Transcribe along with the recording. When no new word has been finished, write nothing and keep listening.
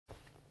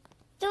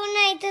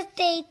United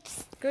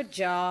States. Good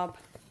job.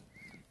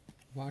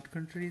 What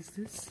country is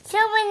this?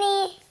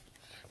 Germany.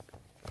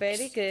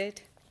 Very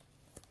good.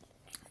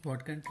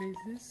 What country is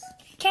this?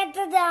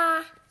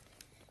 Canada.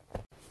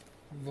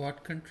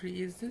 What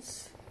country is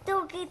this?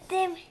 Turkey.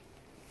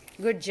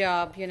 Good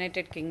job.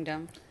 United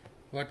Kingdom.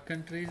 What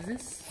country is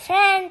this?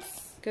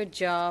 France. Good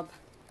job.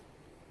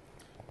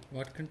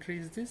 What country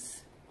is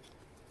this?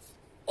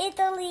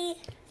 Italy.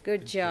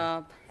 Good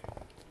job.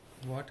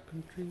 What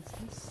country is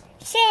this?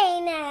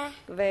 China.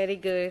 Very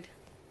good.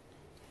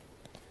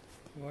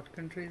 What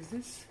country is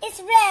this?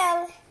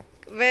 Israel.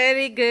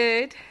 Very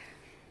good.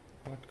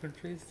 What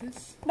country is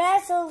this?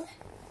 Brazil.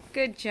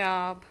 Good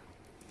job.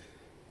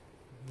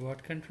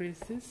 What country is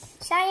this?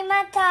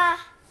 Jamaica.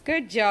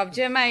 Good job.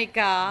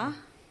 Jamaica.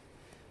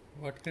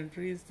 What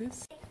country is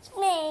this?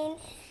 Spain.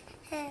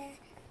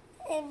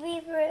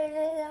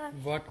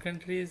 What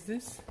country is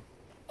this?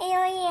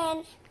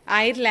 Alien.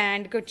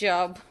 Ireland. Good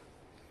job.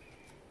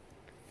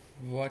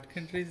 What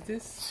country is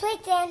this?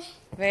 Sweden.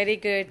 Very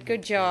good.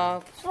 Good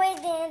job.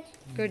 Sweden.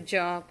 Good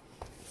job.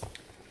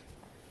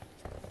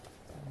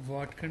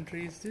 What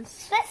country is this?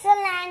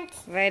 Switzerland.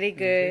 Very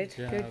good.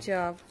 Good Good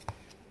job.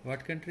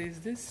 What country is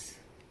this?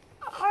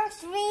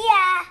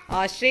 Austria.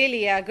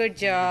 Australia. Good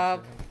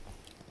job.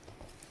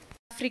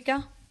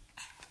 Africa.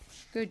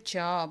 Good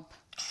job.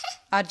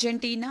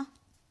 Argentina.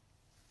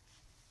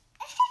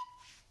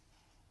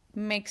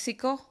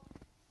 Mexico.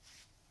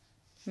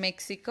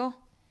 Mexico.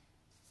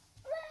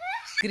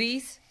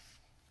 Greece.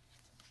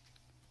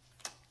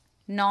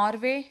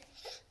 Norway.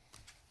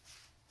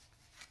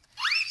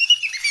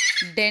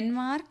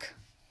 Denmark.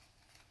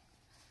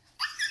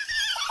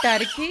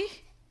 Turkey.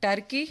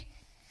 Turkey.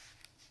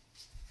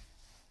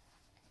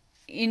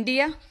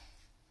 India.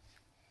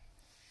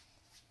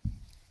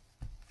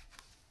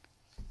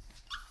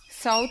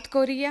 South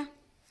Korea.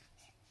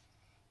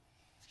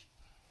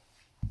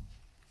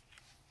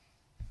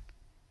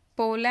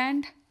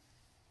 Poland.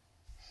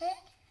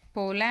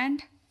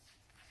 Poland.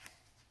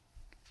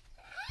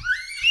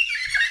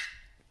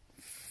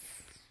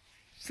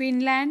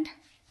 Finland.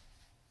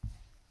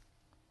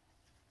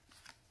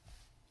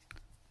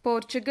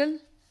 Portugal.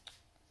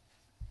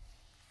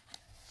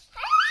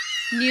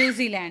 New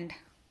Zealand.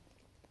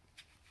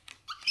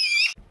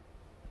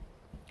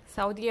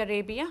 Saudi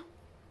Arabia.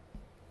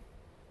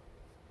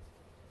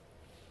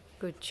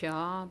 Good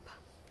job.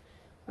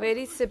 Where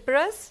is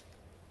Cyprus?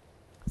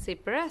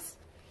 Cyprus.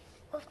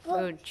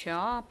 Good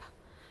job.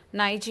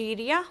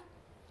 Nigeria.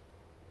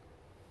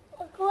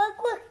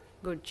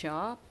 Good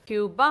job.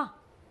 Cuba.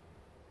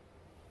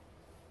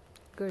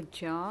 Good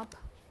job.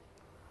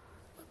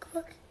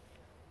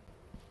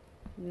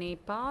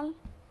 Nepal.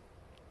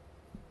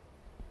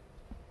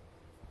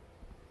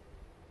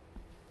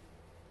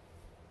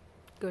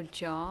 Good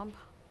job.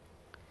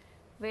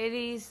 Where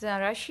is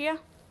Russia?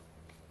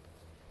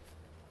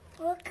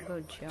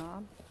 Good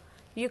job.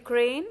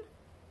 Ukraine.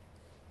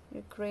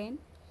 Ukraine.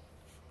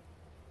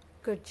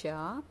 Good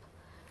job.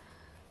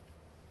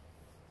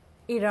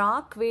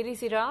 Iraq. Where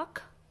is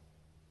Iraq?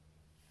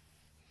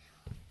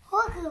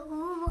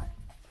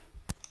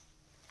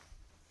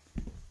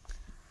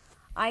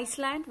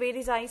 Iceland. Where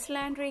is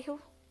Iceland, Rihu?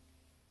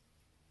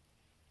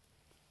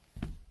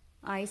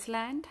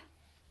 Iceland.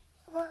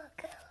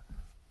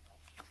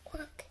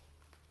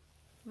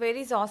 Where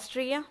is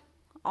Austria?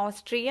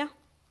 Austria.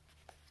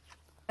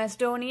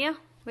 Macedonia.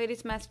 Where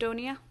is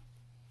Macedonia?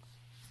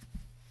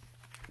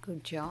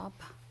 Good job.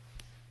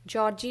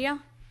 Georgia.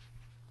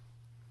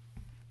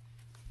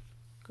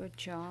 Good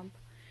job.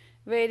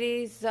 Where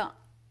is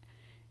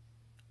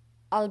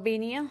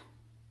Albania?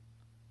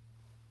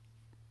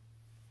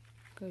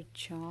 Good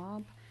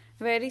job.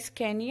 Where is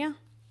Kenya?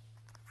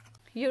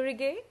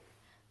 Uruguay?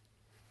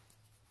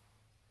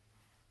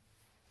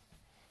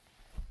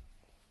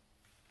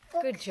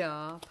 Good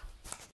job.